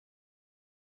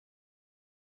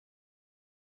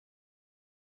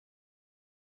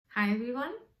Hi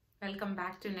everyone, welcome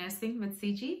back to Nursing with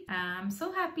CG. I'm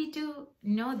so happy to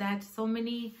know that so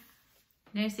many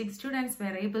nursing students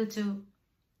were able to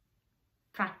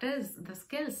practice the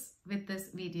skills with these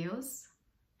videos,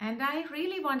 and I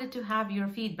really wanted to have your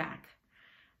feedback.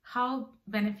 How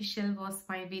beneficial was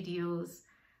my videos?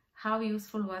 How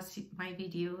useful was my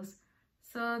videos?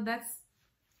 So that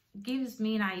gives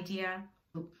me an idea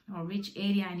or which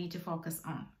area I need to focus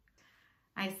on.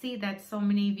 I see that so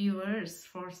many viewers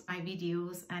for my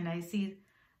videos, and I see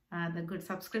the good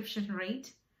subscription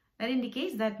rate. That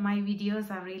indicates that my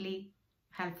videos are really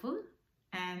helpful.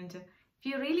 And if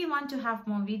you really want to have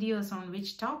more videos on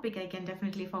which topic, I can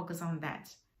definitely focus on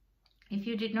that. If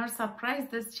you did not subscribe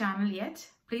this channel yet,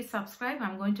 please subscribe.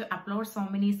 I'm going to upload so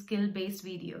many skill-based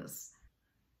videos.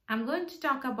 I'm going to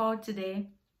talk about today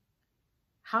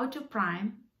how to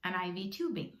prime an IV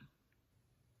tubing.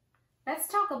 Let's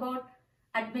talk about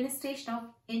administration of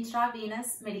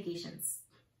intravenous medications.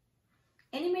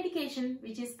 Any medication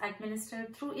which is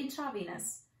administered through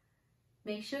intravenous,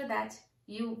 make sure that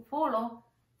you follow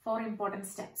 4 important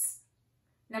steps.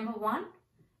 Number 1,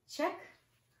 check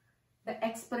the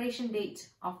expiration date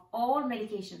of all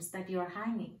medications that you are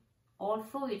hanging, all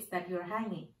fluids that you are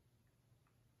hanging.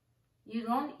 You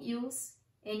don't use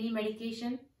any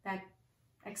medication that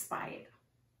expired.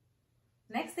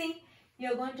 Next thing,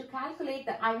 you're going to calculate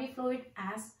the IV fluid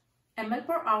as ml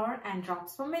per hour and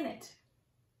drops per minute.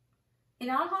 In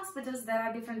all hospitals, there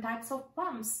are different types of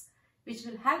pumps which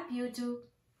will help you to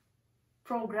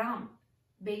program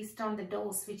based on the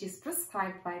dose which is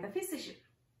prescribed by the physician.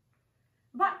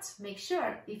 But make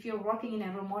sure if you're working in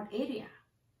a remote area,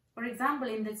 for example,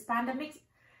 in this pandemic,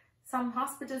 some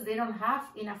hospitals, they don't have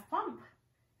enough pump,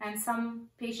 and some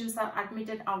patients are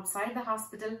admitted outside the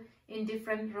hospital in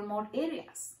different remote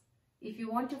areas. If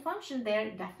you want to function there,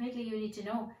 definitely you need to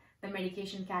know the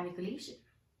medication calculation.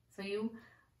 So you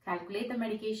calculate the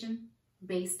medication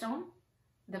based on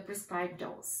the prescribed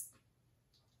dose.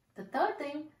 The third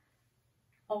thing,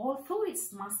 all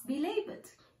fluids must be labeled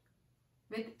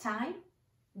with time,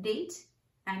 date,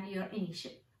 and your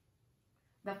initial.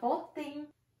 The fourth thing,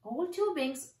 all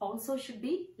tubings also should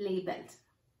be labeled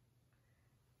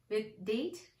with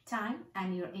date, time,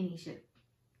 and your initial.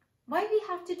 Why we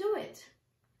have to do it?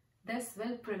 This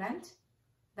will prevent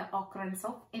the occurrence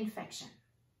of infection.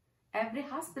 Every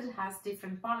hospital has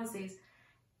different policies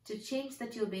to change the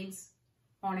tubings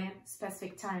on a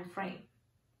specific time frame.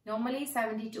 Normally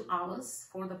 72 hours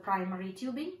for the primary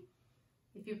tubing.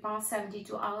 If you pass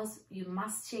 72 hours, you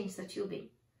must change the tubing.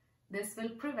 This will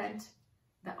prevent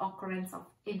the occurrence of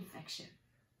infection.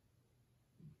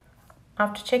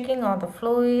 After checking all the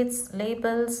fluids,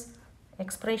 labels,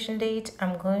 expiration date,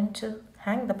 I'm going to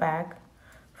hang the bag.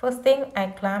 First thing, I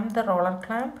clamp the roller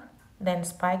clamp, then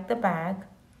spike the bag,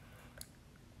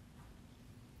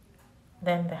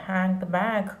 then hang the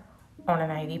bag on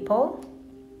an IV pole.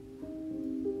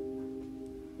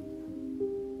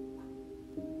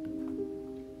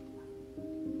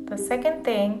 The second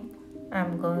thing,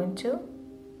 I'm going to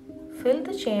fill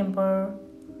the chamber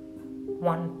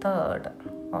 1/3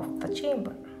 of the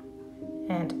chamber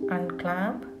and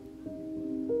unclamp.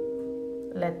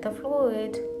 Let the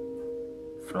fluid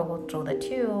flow through the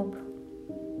tube.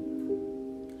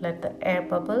 Let the air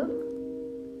bubble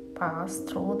pass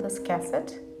through this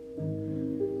cassette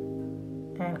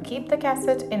and keep the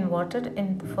cassette inverted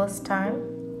in the first time.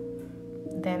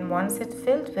 Then once it's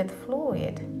filled with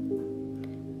fluid,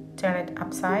 turn it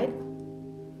upside.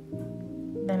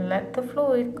 Then let the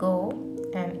fluid go,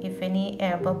 and if any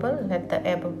air bubble, let the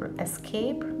air bubble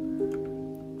escape.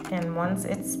 And once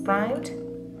it's primed,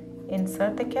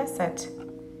 insert the cassette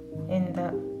in the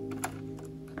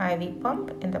IV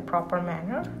pump in the proper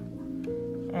manner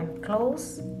and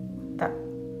close the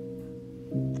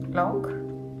lock.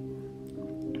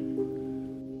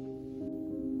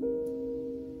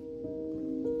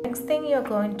 Next thing, you're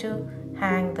going to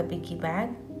hang the piggy bag.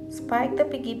 Spike the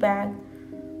piggy bag.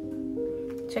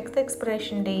 Check the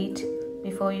expiration date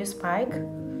before you spike.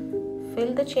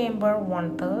 Fill the chamber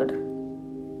 1/3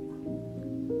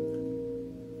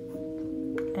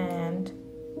 and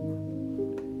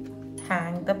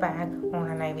hang the bag on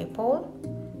an IV pole.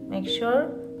 Make sure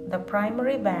the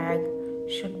primary bag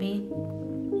should be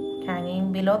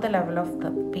hanging below the level of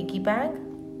the piggy bag.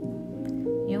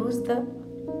 Use the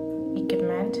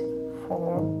equipment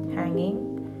for hanging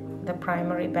the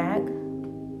primary bag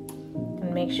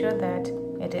and make sure that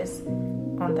it is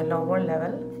on the lower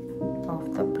level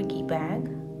of the piggy bag.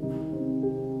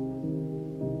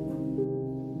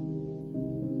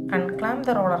 Unclamp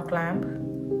the roller clamp.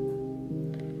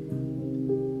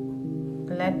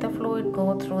 Let the fluid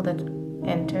go through the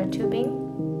entire tubing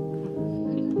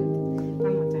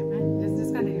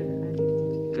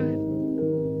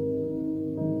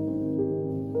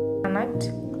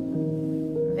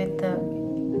with the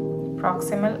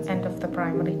proximal end of the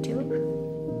primary tube.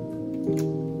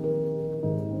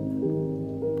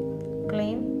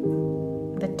 Clean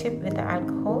the tip with the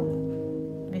alcohol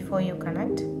before you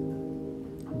connect.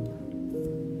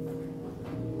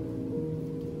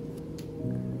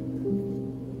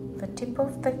 The tip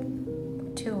of the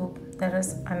tube, there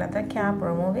is another cap,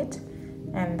 remove it,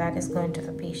 and that is going to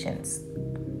the patient's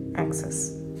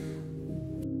axis.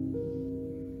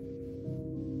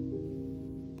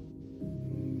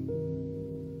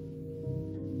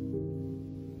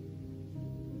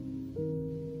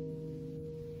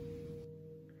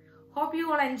 Hope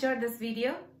you all enjoyed this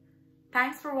video.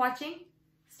 Thanks for watching.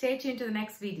 Stay tuned to the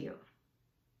next video.